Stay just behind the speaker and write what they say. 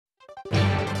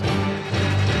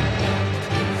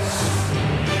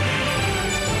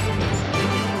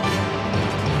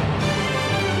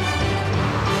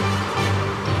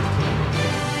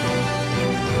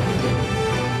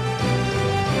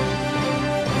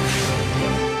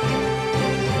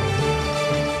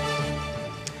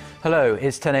Hello,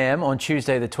 it's 10 a.m. on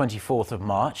Tuesday the 24th of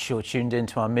March. You're tuned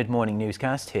into our mid-morning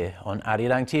newscast here on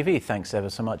Arirang TV. Thanks ever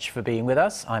so much for being with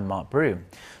us. I'm Mark Broome.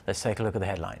 Let's take a look at the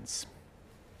headlines.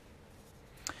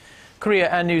 Korea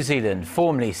and New Zealand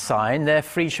formally signed their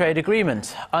free trade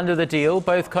agreement. Under the deal,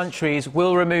 both countries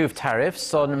will remove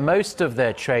tariffs on most of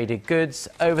their traded goods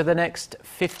over the next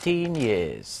 15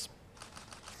 years.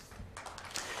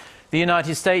 The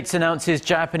United States announces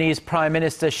Japanese Prime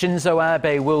Minister Shinzo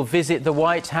Abe will visit the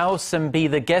White House and be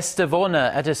the guest of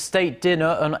honor at a state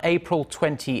dinner on April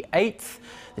 28th.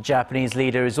 The Japanese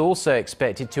leader is also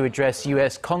expected to address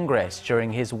U.S. Congress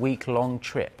during his week-long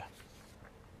trip.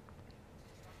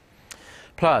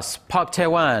 Plus, Park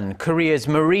Tae-hwan, Korea's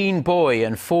Marine boy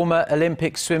and former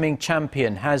Olympic swimming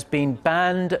champion, has been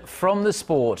banned from the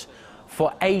sport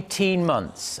for 18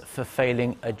 months for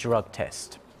failing a drug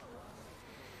test.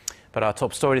 But our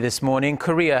top story this morning,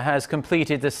 Korea has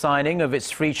completed the signing of its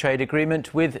free trade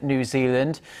agreement with New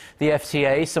Zealand. The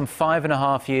FTA, some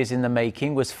 5.5 years in the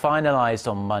making, was finalized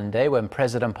on Monday when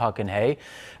President Park Geun-hye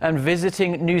and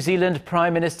visiting New Zealand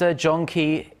Prime Minister John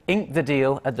Key inked the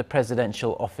deal at the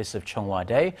presidential office of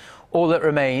Cheongwa-dae. All that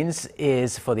remains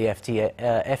is for the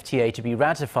FTA to be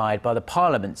ratified by the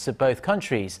parliaments of both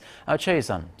countries. Our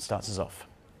Chae-sun starts us off.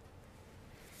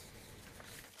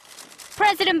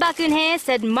 President Park Geun-hye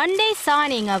said Monday's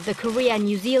signing of the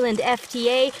Korea-New Zealand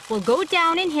FTA will go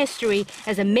down in history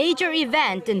as a major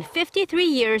event in 53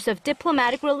 years of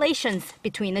diplomatic relations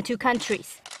between the two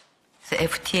countries.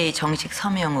 FTA 정식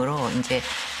서명으로 이제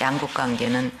양국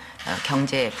관계는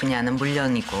경제 분야는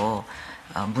물론이고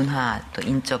문화 또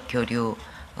인적 교류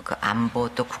그 안보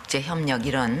또 국제 협력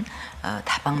이런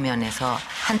다방면에서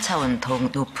한 차원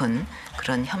더욱 높은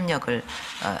그런 협력을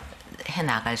해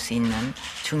나갈 수 있는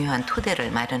중요한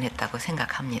토대를 마련했다고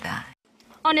생각합니다.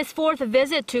 On his fourth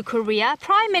visit to Korea,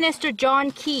 Prime Minister John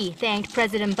Key thanked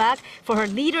President Park for her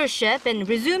leadership in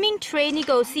resuming trade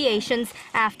negotiations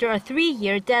after a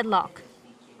 3-year deadlock.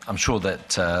 I'm sure that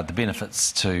the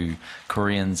benefits to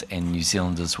Koreans and New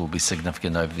Zealanders will be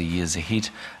significant over the years ahead,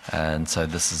 and so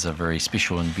this is a very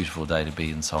special and beautiful day to be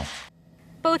in Seoul.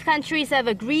 Both countries have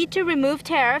agreed to remove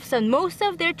tariffs on most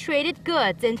of their traded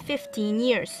goods in 15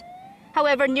 years.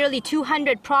 However, nearly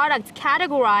 200 products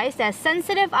categorized as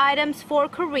sensitive items for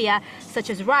Korea, such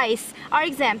as rice, are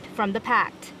exempt from the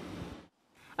pact.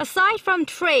 Aside from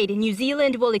trade, New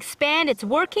Zealand will expand its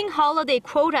working holiday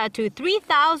quota to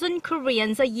 3,000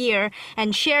 Koreans a year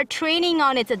and share training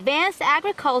on its advanced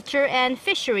agriculture and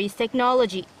fisheries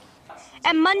technology.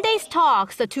 At Monday's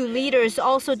talks, the two leaders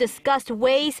also discussed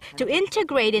ways to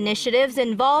integrate initiatives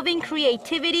involving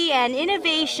creativity and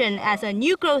innovation as a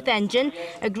new growth engine,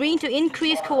 agreeing to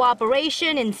increase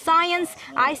cooperation in science,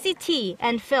 ICT,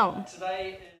 and film.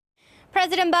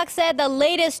 President Park said the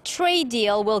latest trade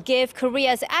deal will give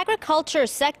Korea's agriculture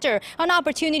sector an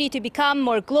opportunity to become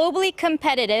more globally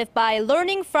competitive by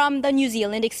learning from the New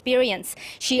Zealand experience.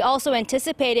 She also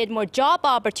anticipated more job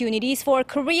opportunities for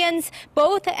Koreans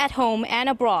both at home and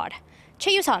abroad.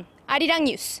 Chae-sun, Arirang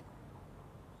News.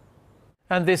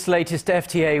 And this latest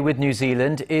FTA with New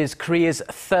Zealand is Korea's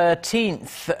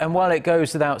 13th. And while it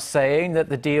goes without saying that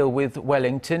the deal with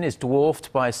Wellington is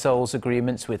dwarfed by Seoul's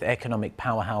agreements with economic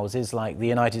powerhouses like the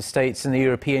United States and the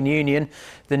European Union,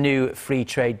 the new free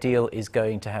trade deal is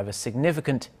going to have a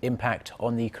significant impact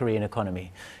on the Korean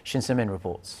economy. Shin Se-min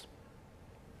reports.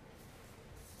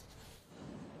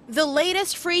 The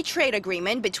latest free trade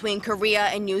agreement between Korea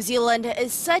and New Zealand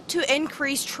is set to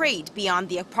increase trade beyond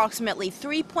the approximately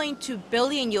 $3.2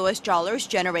 billion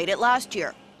generated last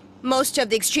year. Most of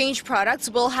the exchange products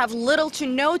will have little to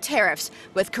no tariffs,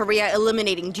 with Korea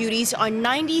eliminating duties on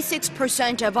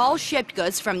 96% of all shipped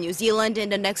goods from New Zealand in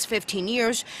the next 15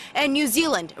 years, and New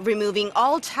Zealand removing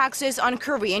all taxes on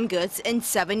Korean goods in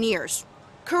 7 years.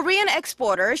 Korean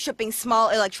exporters shipping small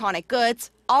electronic goods,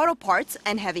 auto parts,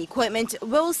 and heavy equipment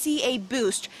will see a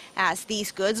boost as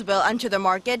these goods will enter the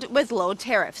market with low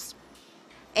tariffs.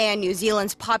 And New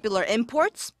Zealand's popular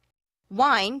imports?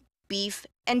 Wine, beef,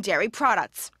 and dairy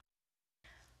products.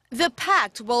 The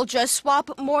pact will just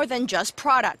swap more than just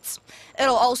products.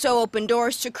 It'll also open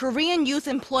doors to Korean youth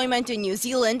employment in New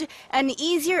Zealand and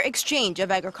easier exchange of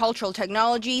agricultural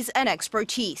technologies and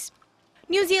expertise.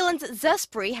 New Zealand's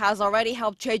Zespri has already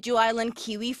helped Jeju Island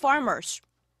kiwi farmers.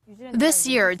 This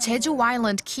year, Jeju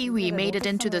Island kiwi made it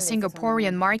into the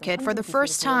Singaporean market for the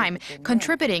first time,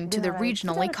 contributing to the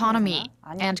regional economy.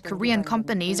 And Korean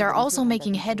companies are also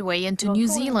making headway into New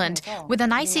Zealand with an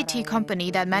ICT company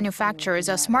that manufactures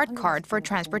a smart card for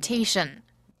transportation.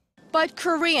 But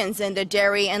Koreans in the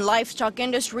dairy and livestock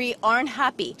industry aren't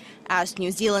happy, as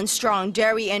New Zealand's strong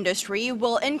dairy industry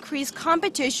will increase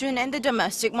competition in the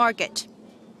domestic market.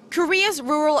 Korea's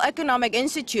Rural Economic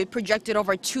Institute projected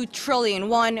over 2 trillion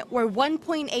won, or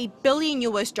 $1.8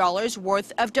 billion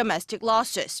worth of domestic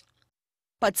losses.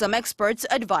 But some experts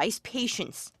advise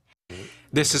patience.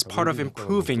 This is part of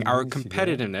improving our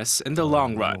competitiveness in the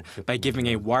long run by giving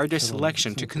a wider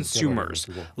selection to consumers.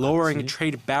 Lowering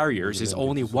trade barriers is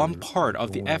only one part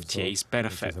of the FTA's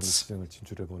benefits.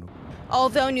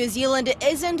 Although New Zealand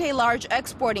isn't a large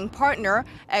exporting partner,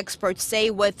 experts say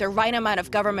with the right amount of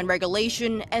government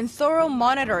regulation and thorough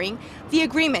monitoring, the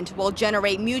agreement will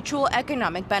generate mutual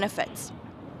economic benefits.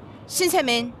 Shin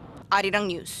Se-min, Arirang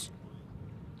News.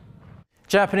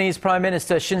 Japanese Prime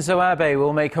Minister Shinzo Abe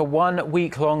will make a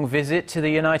one-week-long visit to the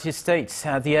United States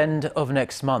at the end of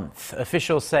next month.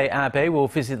 Officials say Abe will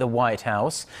visit the White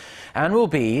House and will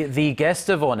be the guest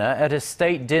of honor at a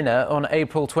state dinner on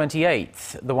April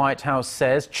 28th. The White House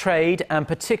says trade and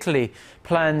particularly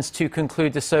plans to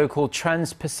conclude the so-called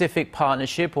Trans-Pacific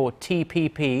Partnership, or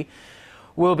TPP,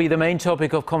 will be the main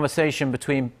topic of conversation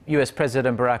between US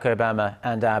President Barack Obama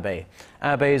and Abe.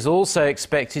 Abe is also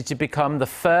expected to become the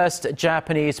first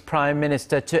Japanese Prime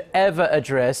Minister to ever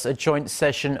address a joint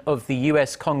session of the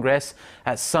US Congress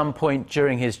at some point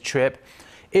during his trip.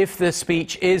 If the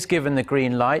speech is given the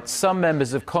green light, some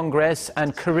members of Congress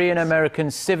and Korean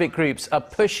American civic groups are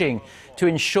pushing to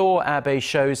ensure Abe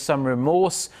shows some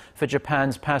remorse for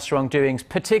Japan's past wrongdoings,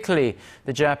 particularly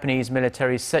the Japanese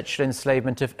military's sexual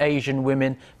enslavement of Asian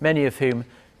women, many of whom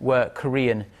were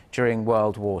Korean during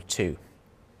World War II.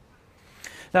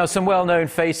 Now, some well-known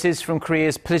faces from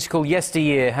Korea's political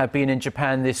yesteryear have been in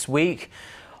Japan this week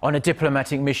on a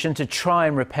diplomatic mission to try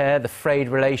and repair the frayed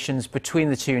relations between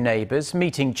the two neighbours.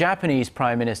 Meeting Japanese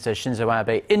Prime Minister Shinzo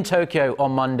Abe in Tokyo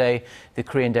on Monday, the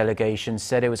Korean delegation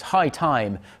said it was high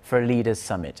time for a leaders'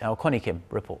 summit. Our Connie Kim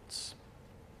reports.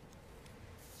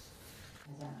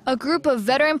 A group of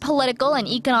veteran political and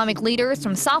economic leaders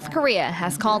from South Korea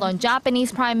has called on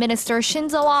Japanese Prime Minister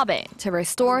Shinzo Abe to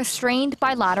restore strained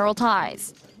bilateral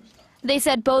ties. They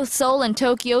said both Seoul and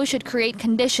Tokyo should create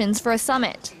conditions for a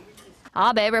summit.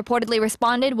 Abe reportedly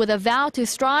responded with a vow to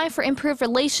strive for improved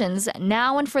relations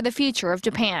now and for the future of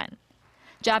Japan.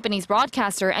 Japanese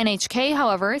broadcaster NHK,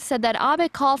 however, said that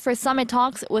Abe called for summit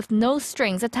talks with no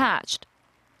strings attached.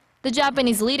 The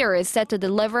Japanese leader is set to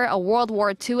deliver a World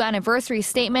War II anniversary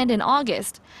statement in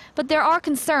August, but there are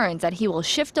concerns that he will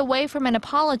shift away from an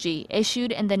apology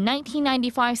issued in the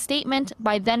 1995 statement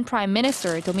by then Prime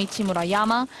Minister Domichi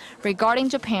Murayama regarding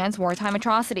Japan's wartime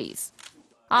atrocities.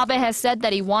 Abe has said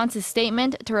that he wants his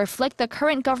statement to reflect the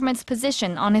current government's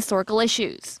position on historical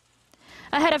issues.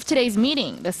 Ahead of today's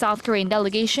meeting, the South Korean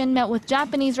delegation met with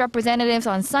Japanese representatives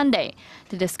on Sunday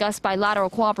to discuss bilateral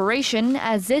cooperation,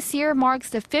 as this year marks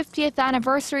the 50th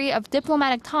anniversary of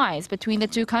diplomatic ties between the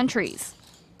two countries.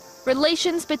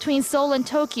 Relations between Seoul and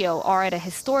Tokyo are at a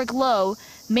historic low,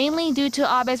 mainly due to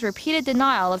Abe's repeated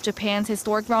denial of Japan's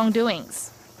historic wrongdoings.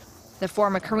 The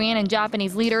former Korean and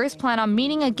Japanese leaders plan on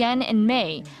meeting again in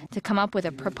May to come up with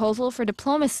a proposal for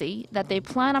diplomacy that they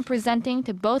plan on presenting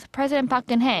to both President Park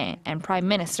Geun-hye and Prime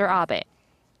Minister Abe.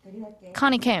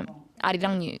 Connie Kim,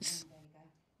 Arirang News.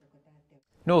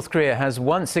 North Korea has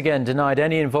once again denied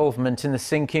any involvement in the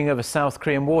sinking of a South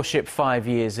Korean warship 5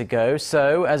 years ago.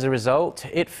 So, as a result,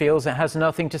 it feels it has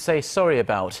nothing to say sorry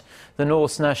about. The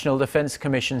North's National Defense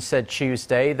Commission said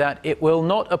Tuesday that it will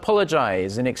not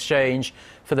apologize in exchange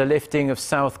for the lifting of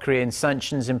South Korean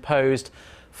sanctions imposed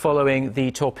following the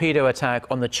torpedo attack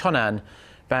on the Cheonan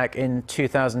back in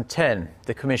 2010.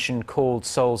 The Commission called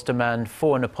Seoul's demand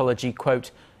for an apology,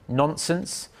 quote,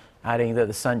 nonsense, adding that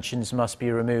the sanctions must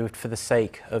be removed for the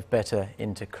sake of better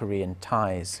inter-Korean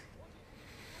ties.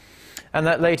 And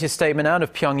that latest statement out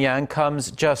of Pyongyang comes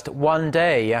just one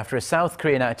day after a South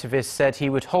Korean activist said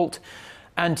he would halt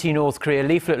anti-North Korea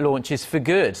leaflet launches for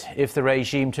good if the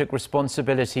regime took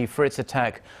responsibility for its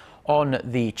attack on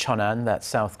the Cheonan, that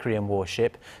South Korean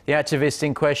warship. The activist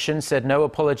in question said no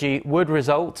apology would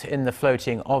result in the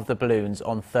floating of the balloons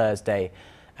on Thursday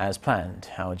as planned.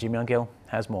 Our Ji Myung-gil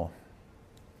has more.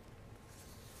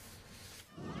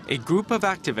 A group of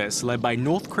activists led by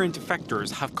North Korean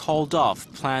defectors have called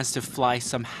off plans to fly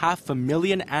some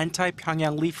 500,000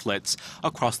 anti-Pyongyang leaflets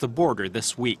across the border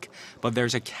this week. But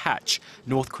there's a catch.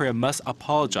 North Korea must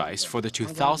apologize for the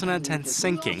 2010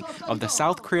 sinking of the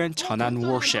South Korean Cheonan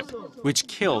warship, which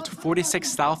killed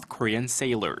 46 South Korean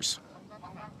sailors.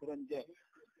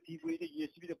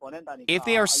 If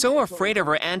they are so afraid of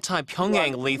our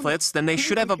anti-Pyongyang leaflets, then they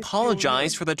should have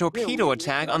apologized for the torpedo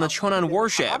attack on the Cheonan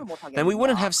warship. Then we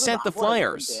wouldn't have sent the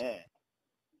flyers.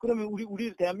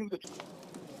 The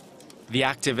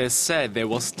activists said they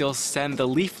will still send the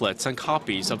leaflets and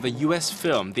copies of the U.S.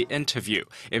 film The Interview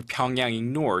if Pyongyang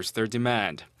ignores their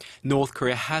demand. North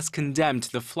Korea has condemned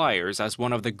the flyers as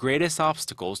one of the greatest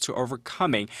obstacles to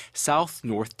overcoming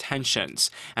South-North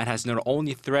tensions and has not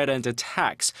only threatened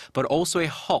attacks but also a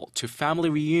halt to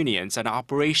family reunions and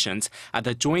operations at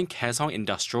the joint Kaesong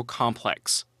Industrial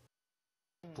Complex.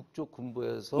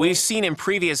 We've seen in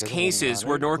previous cases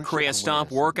where North Korea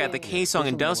stopped work at the Kaesong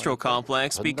Industrial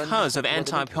Complex because of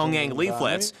anti-Pyongyang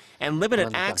leaflets and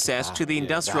limited access to the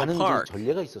industrial park.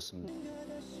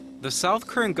 The South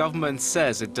Korean government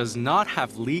says it does not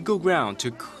have legal ground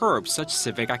to curb such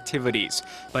civic activities,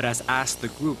 but has asked the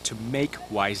group to make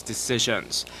wise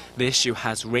decisions. The issue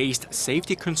has raised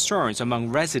safety concerns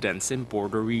among residents in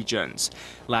border regions.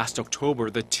 Last October,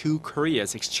 the two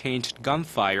Koreas exchanged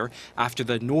gunfire after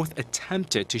the North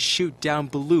attempted to shoot down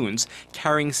balloons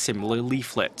carrying similar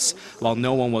leaflets. While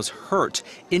no one was hurt,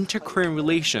 inter-Korean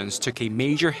relations took a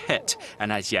major hit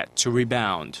and has yet to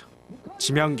rebound.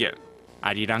 Jimyeong-gil,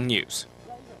 ARIRANG News.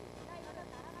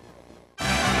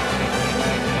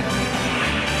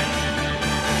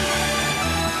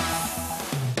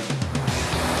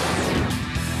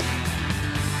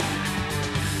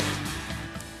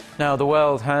 Now, the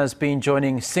world has been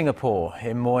joining Singapore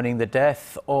in mourning the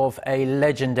death of a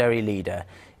legendary leader,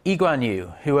 Lee Kuan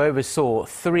Yew, who oversaw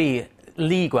 3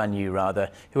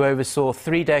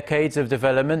 decades of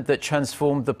development that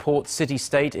transformed the port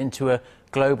city-state into a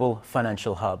global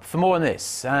financial hub. For more on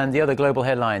this and the other global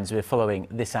headlines we're following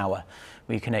this hour,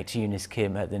 we connect to Eunice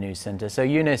Kim at the News Centre. So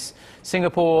Eunice,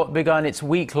 Singapore began its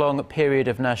week-long period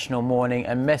of national mourning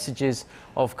and messages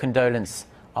of condolence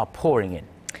are pouring in.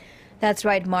 That's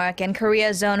right, Mark. And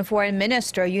Korea's own Foreign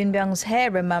Minister Yoon Byung-se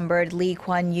remembered Lee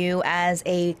Kuan Yew as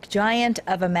a giant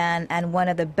of a man and one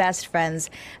of the best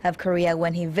friends of Korea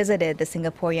when he visited the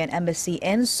Singaporean embassy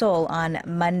in Seoul on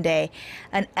Monday.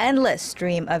 An endless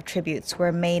stream of tributes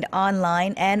were made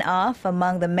online and off,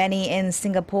 among the many in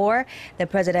Singapore, the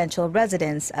presidential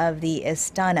residence of the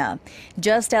Istana.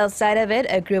 Just outside of it,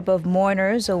 a group of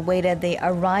mourners awaited the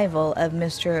arrival of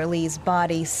Mr. Lee's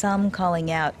body, some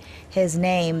calling out his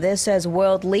name. This as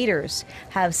world leaders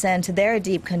have sent their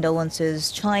deep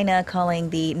condolences, China calling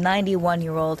the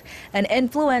 91-year-old an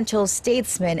influential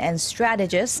statesman and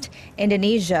strategist,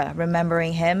 Indonesia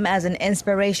remembering him as an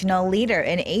inspirational leader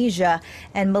in Asia,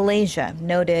 and Malaysia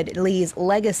noted Lee's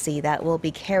legacy that will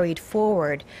be carried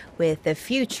forward with the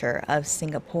future of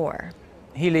Singapore.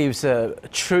 He leaves a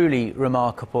truly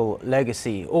remarkable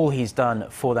legacy. All he's done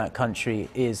for that country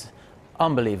is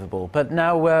unbelievable. But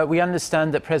now we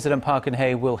understand that President Park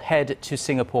Geun-hye will head to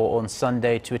Singapore on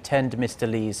Sunday to attend Mr.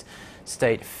 Lee's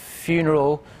state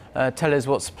funeral. Tell us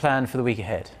what's planned for the week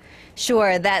ahead.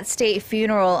 Sure, that state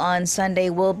funeral on Sunday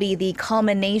will be the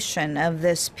culmination of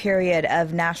this period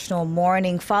of national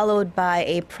mourning, followed by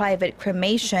a private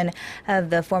cremation of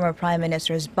the former prime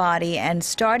minister's body. And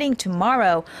starting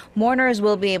tomorrow, mourners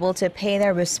will be able to pay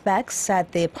their respects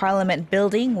at the Parliament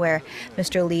building where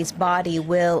Mr. Lee's body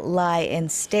will lie in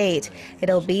state.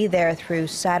 It'll be there through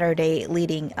Saturday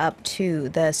leading up to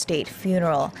the state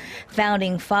funeral.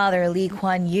 Founding father Lee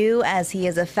Kuan Yew, as he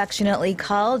is affectionately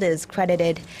called, is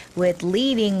credited with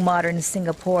leading modern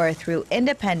Singapore through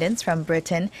independence from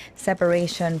Britain,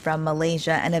 separation from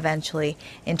Malaysia, and eventually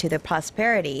into the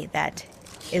prosperity that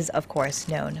is, of course,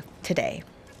 known today.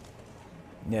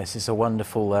 Yes, it's a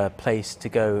wonderful place to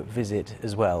go visit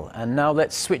as well. And now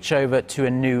let's switch over to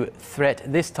a new threat,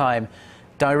 this time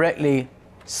directly,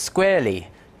 squarely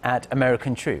at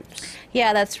American troops.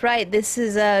 Yeah, that's right. This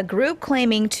is a group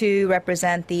claiming to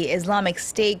represent the Islamic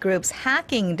State group's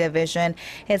hacking division.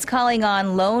 It's calling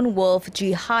on lone wolf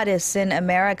jihadists in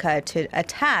America to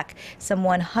attack some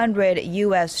 100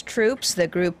 U.S. troops. The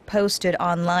group posted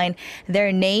online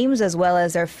their names as well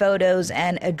as their photos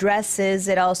and addresses.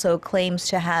 It also claims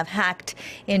to have hacked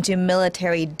into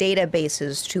military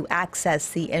databases to access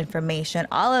the information.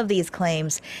 All of these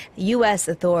claims, U.S.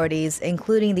 authorities,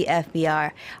 including the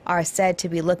FBI, are said to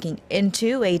be looking into.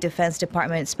 A Defense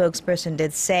Department spokesperson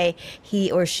did say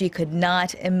he or she could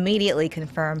not immediately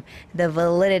confirm the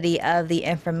validity of the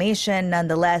information.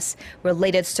 Nonetheless,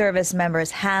 related service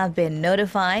members have been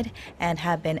notified and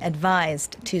have been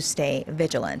advised to stay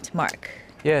vigilant. Mark.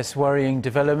 Yes, worrying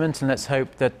development, and let's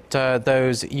hope that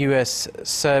those U.S.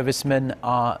 servicemen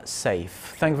are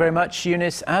safe. Thank you very much,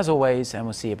 Eunice, as always, and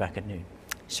we'll see you back at noon.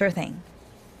 Sure thing.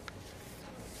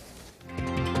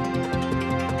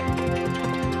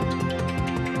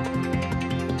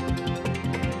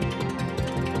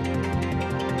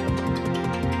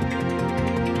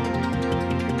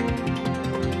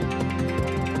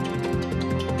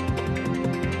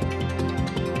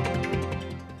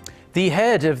 The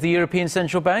head of the European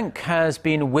Central Bank has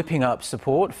been whipping up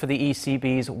support for the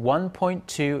ECB's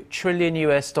 $1.2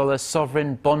 trillion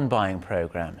sovereign bond buying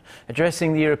program.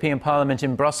 Addressing the European Parliament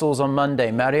in Brussels on Monday,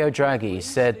 Mario Draghi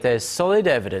said there's solid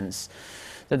evidence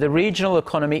that the regional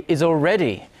economy is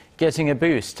already getting a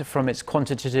boost from its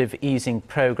quantitative easing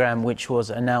program, which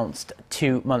was announced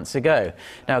 2 months ago.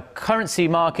 Now, currency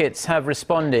markets have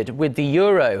responded, with the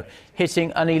euro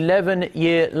hitting an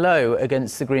 11-year low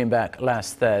against the greenback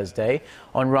last Thursday.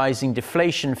 On rising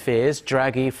deflation fears,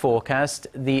 Draghi forecast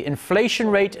the inflation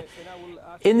rate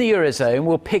in the Eurozone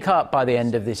will pick up by the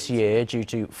end of this year due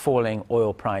to falling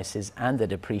oil prices and the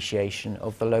depreciation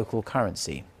of the local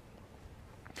currency.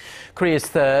 Korea's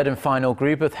third and final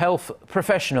group of health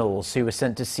professionals who were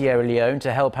sent to Sierra Leone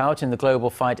to help out in the global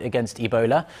fight against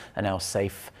Ebola are now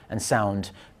safe and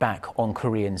sound back on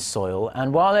Korean soil.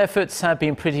 And while efforts have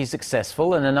been pretty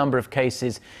successful and a number of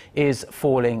cases is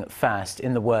falling fast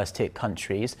in the worst-hit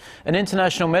countries, an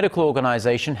international medical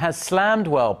organization has slammed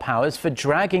world powers for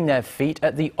dragging their feet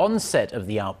at the onset of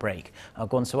the outbreak.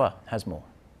 Kwon So-ah has more.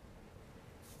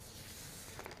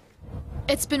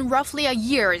 It's been roughly a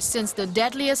year since the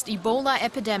deadliest Ebola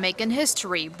epidemic in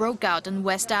history broke out in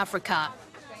West Africa.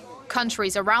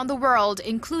 Countries around the world,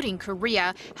 including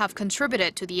Korea, have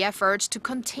contributed to the effort to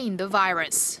contain the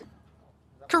virus.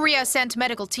 Korea sent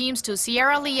medical teams to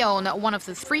Sierra Leone, one of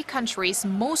the 3 countries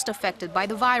most affected by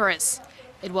the virus.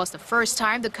 It was the first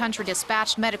time the country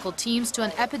dispatched medical teams to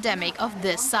an epidemic of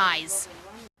this size.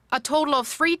 A total of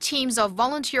 3 teams of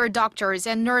volunteer doctors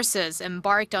and nurses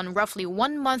embarked on roughly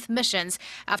 1-month missions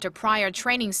after prior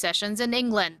training sessions in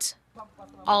England.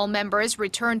 All members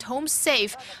returned home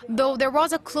safe, though there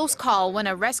was a close call when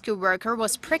a rescue worker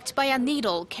was pricked by a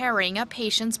needle carrying a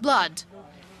patient's blood.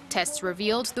 Tests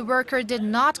revealed the worker did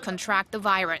not contract the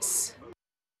virus.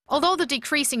 Although the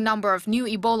decreasing number of new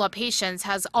Ebola patients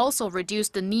has also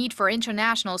reduced the need for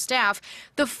international staff,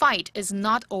 the fight is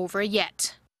not over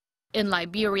yet. In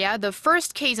Liberia, the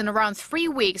first case in around 3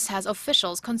 weeks has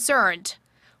officials concerned.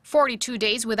 42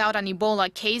 days without an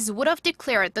Ebola case would have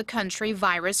declared the country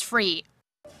virus-free.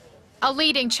 A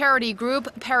leading charity group,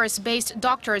 Paris-based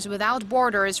Doctors Without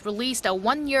Borders, released a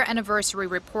 1-year anniversary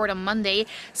report on Monday,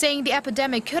 saying the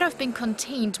epidemic could have been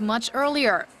contained much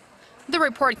earlier. The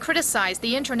report criticized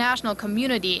the international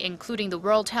community, including the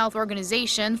World Health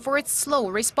Organization, for its slow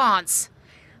response.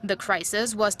 The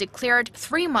crisis was declared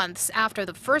 3 months after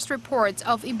the first reports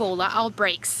of Ebola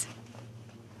outbreaks.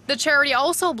 The charity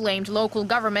also blamed local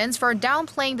governments for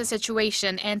downplaying the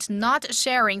situation and not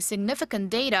sharing significant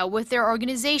data with their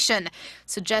organization,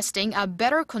 suggesting a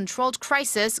better controlled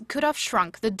crisis could have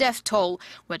shrunk the death toll,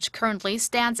 which currently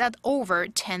stands at over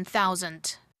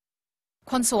 10,000.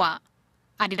 Kwon So-ah,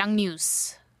 Arirang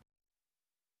News.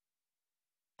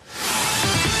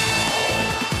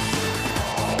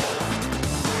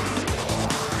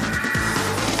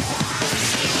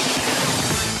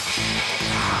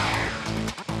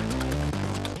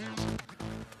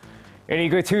 Any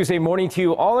good Tuesday morning to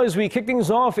you all as we kick things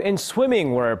off in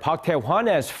swimming, where Park Tae-hwan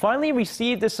has finally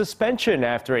received a suspension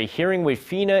after a hearing with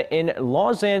FINA in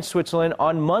Lausanne, Switzerland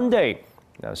on Monday.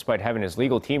 Now, despite having his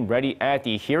legal team ready at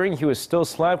the hearing, he was still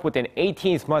slapped with an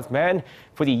 18th-month ban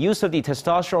for the use of the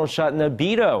testosterone shot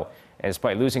Nebido. And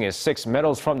despite losing his 6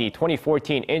 medals from the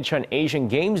 2014 Incheon Asian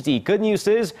Games, the good news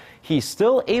is he's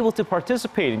still able to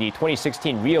participate in the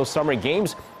 2016 Rio Summer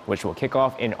Games, which will kick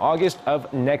off in August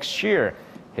of next year.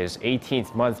 His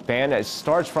 18th-month ban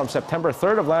starts from September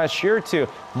 3rd of last year to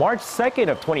March 2nd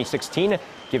of 2016,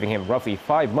 giving him roughly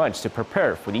 5 months to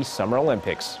prepare for the Summer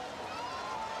Olympics.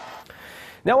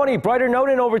 Now on a brighter note,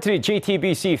 and over to the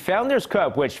JTBC Founders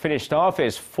Cup, which finished off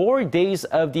as 4 days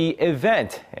of the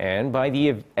event. And by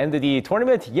the end of the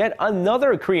tournament, yet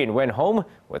another Korean went home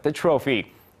with the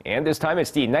trophy. And this time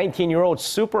it's the 19-year-old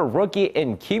super rookie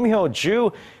in Kim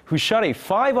Hyo-ju, who shot a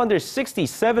 5 under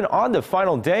 67 on the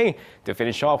final day to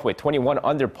finish off with 21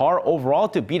 under par overall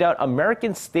to beat out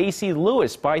American Stacey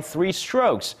Lewis by 3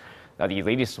 strokes. Now, the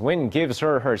latest win gives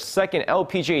her her 2nd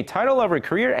LPGA title of her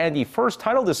career and the first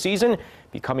title this season,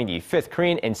 becoming the 5th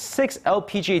Korean in 6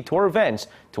 LPGA Tour events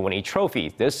to win a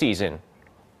trophy this season.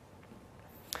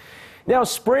 Now,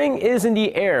 spring is in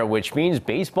the air, which means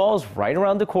baseball's right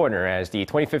around the corner as the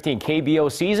 2015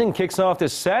 KBO season kicks off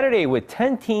this Saturday with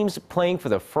 10 teams playing for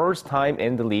the first time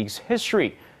in the league's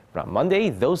history. But on Monday,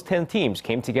 those 10 teams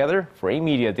came together for a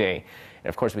media day. And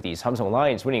of course, with the Samsung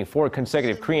Lions winning 4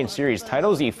 consecutive Korean Series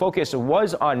titles, the focus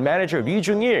was on manager Lee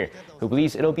Jung-il, who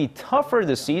believes it'll be tougher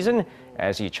this season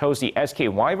as he chose the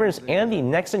SK Wyverns and the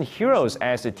Nexon Heroes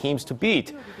as the teams to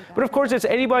beat. But of course, it's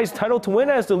anybody's title to win,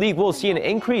 as the league will see an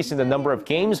increase in the number of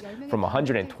games from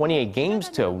 128 games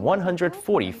to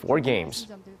 144 games.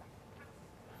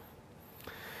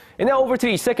 And now over to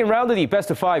the second round of the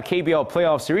best-of-5 KBL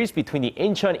playoff series between the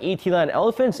Incheon Itilan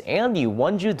Elephants and the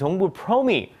Wonju Dongbu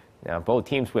Promi. Now, both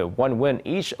teams with 1 win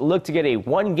each look to get a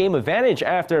 1-game advantage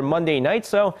after Monday night,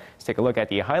 so let's take a look at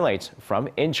the highlights from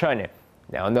Incheon.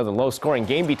 Now, another low-scoring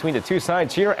game between the two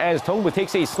sides here as Dongbu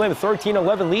takes a slim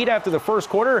 13-11 lead after the first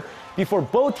quarter before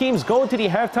both teams go into the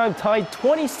halftime tied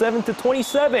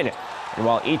 27-27. And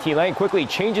while Itilan quickly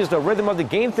changes the rhythm of the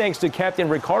game thanks to captain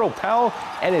Ricardo Powell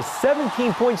and his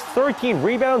 17 points, 13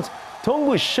 rebounds,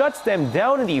 Dongbu shuts them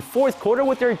down in the fourth quarter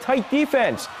with their tight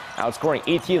defense, outscoring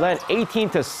Itilan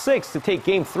 18-6 to take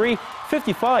Game 3,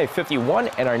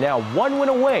 55-51, and are now 1 win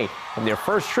away from their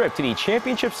first trip to the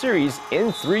championship series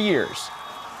in 3 years.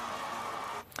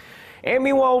 And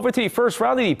meanwhile, over to the first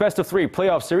round of the best-of-3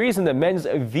 playoff series in the men's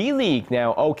V-League.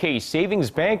 Now, OK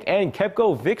Savings Bank and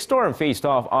KEPCO Vicstorm faced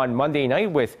off on Monday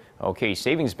night, with OK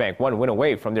Savings Bank 1 win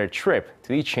away from their trip to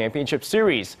the championship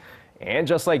series. And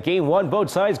just like Game 1, both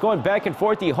sides going back and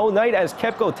forth the whole night as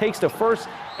KEPCO takes the first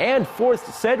and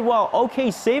fourth set, while OK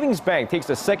Savings Bank takes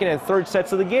the second and third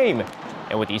sets of the game.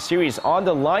 And with the series on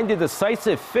the line, the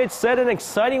decisive fifth set, an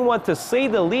exciting one to say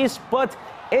the least, but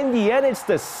in the end, it's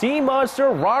the sea monster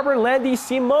Robert Landy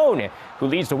Simone who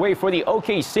leads the way for the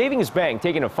OK Savings Bank,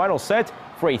 taking a final set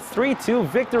for a 3-2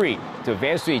 victory to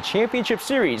advance to the championship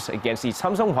series against the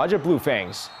Samsung Hwaja Blue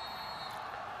Fangs.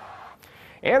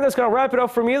 And that's going to wrap it up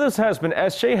for me. This has been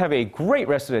SJ. Have a great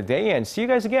rest of the day and see you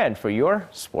guys again for your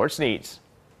sports needs.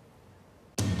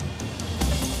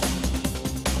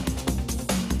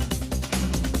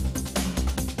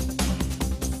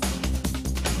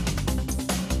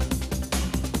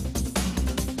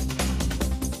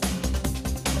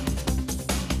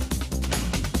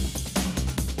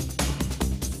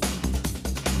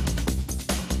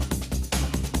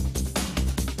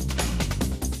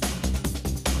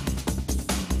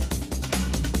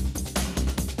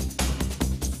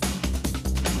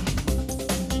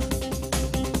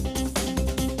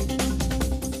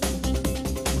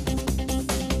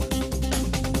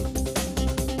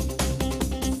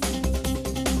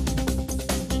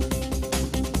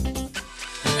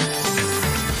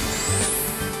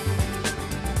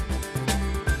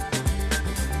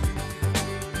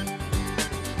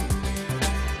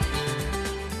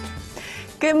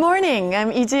 Good morning. I'm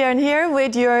Lee Ji-yeon here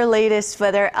with your latest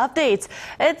weather updates.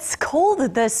 It's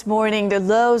cold this morning. The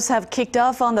lows have kicked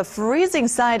off on the freezing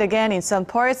side again in some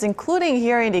parts, including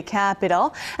here in the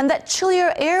capital. And that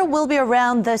chillier air will be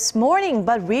around this morning,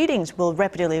 but readings will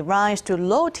rapidly rise to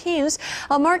low teens,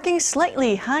 marking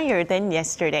slightly higher than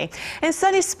yesterday. And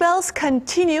sunny spells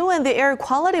continue, and the air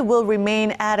quality will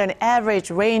remain at an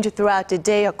average range throughout the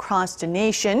day across the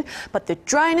nation. But the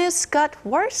dryness got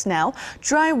worse now.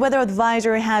 Dry weather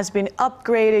advisory has been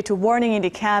upgraded to warning in the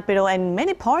capital, and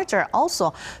many parts are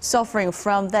also suffering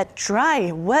from that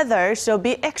dry weather, so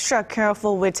be extra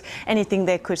careful with anything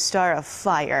that could start a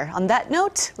fire. On that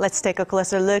note, let's take a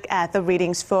closer look at the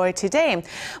readings for today.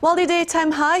 While the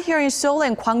daytime high here in Seoul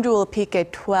and Gwangju will peak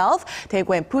at 12,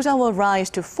 Daegu and Busan will rise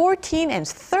to 14 and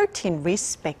 13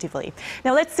 respectively.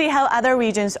 Now let's see how other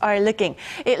regions are looking.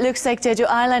 It looks like Jeju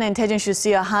Island and Daejeon should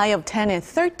see a high of 10 and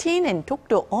 13, and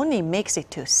Dokdo only makes it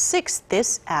to 6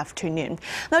 this afternoon.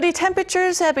 Now the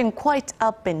temperatures have been quite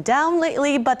up and down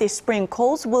lately, but the spring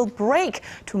colds will break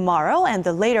tomorrow, and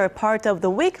the later part of the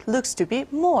week looks to be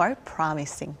more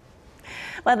promising.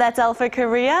 Well, that's all for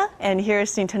Korea, and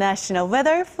here's the international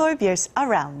weather for viewers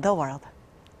around the world.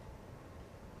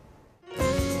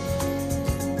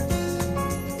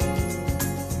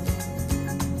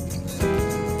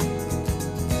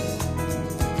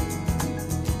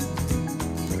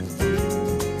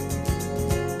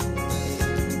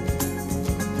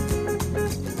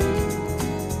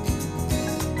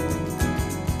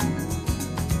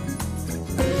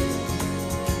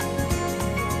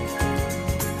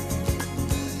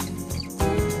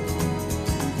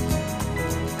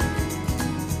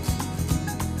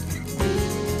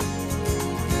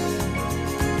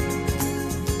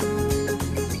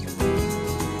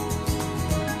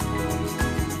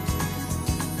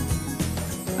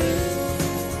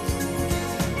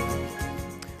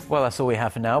 Well, that's all we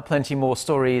have for now. Plenty more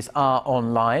stories are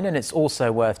online, and it's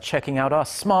also worth checking out our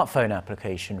smartphone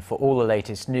application for all the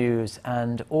latest news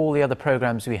and all the other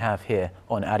programs we have here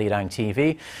on Arirang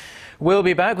TV. We'll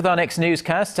be back with our next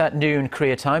newscast at noon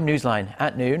Korea time, Newsline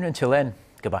at noon. Until then,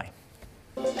 goodbye.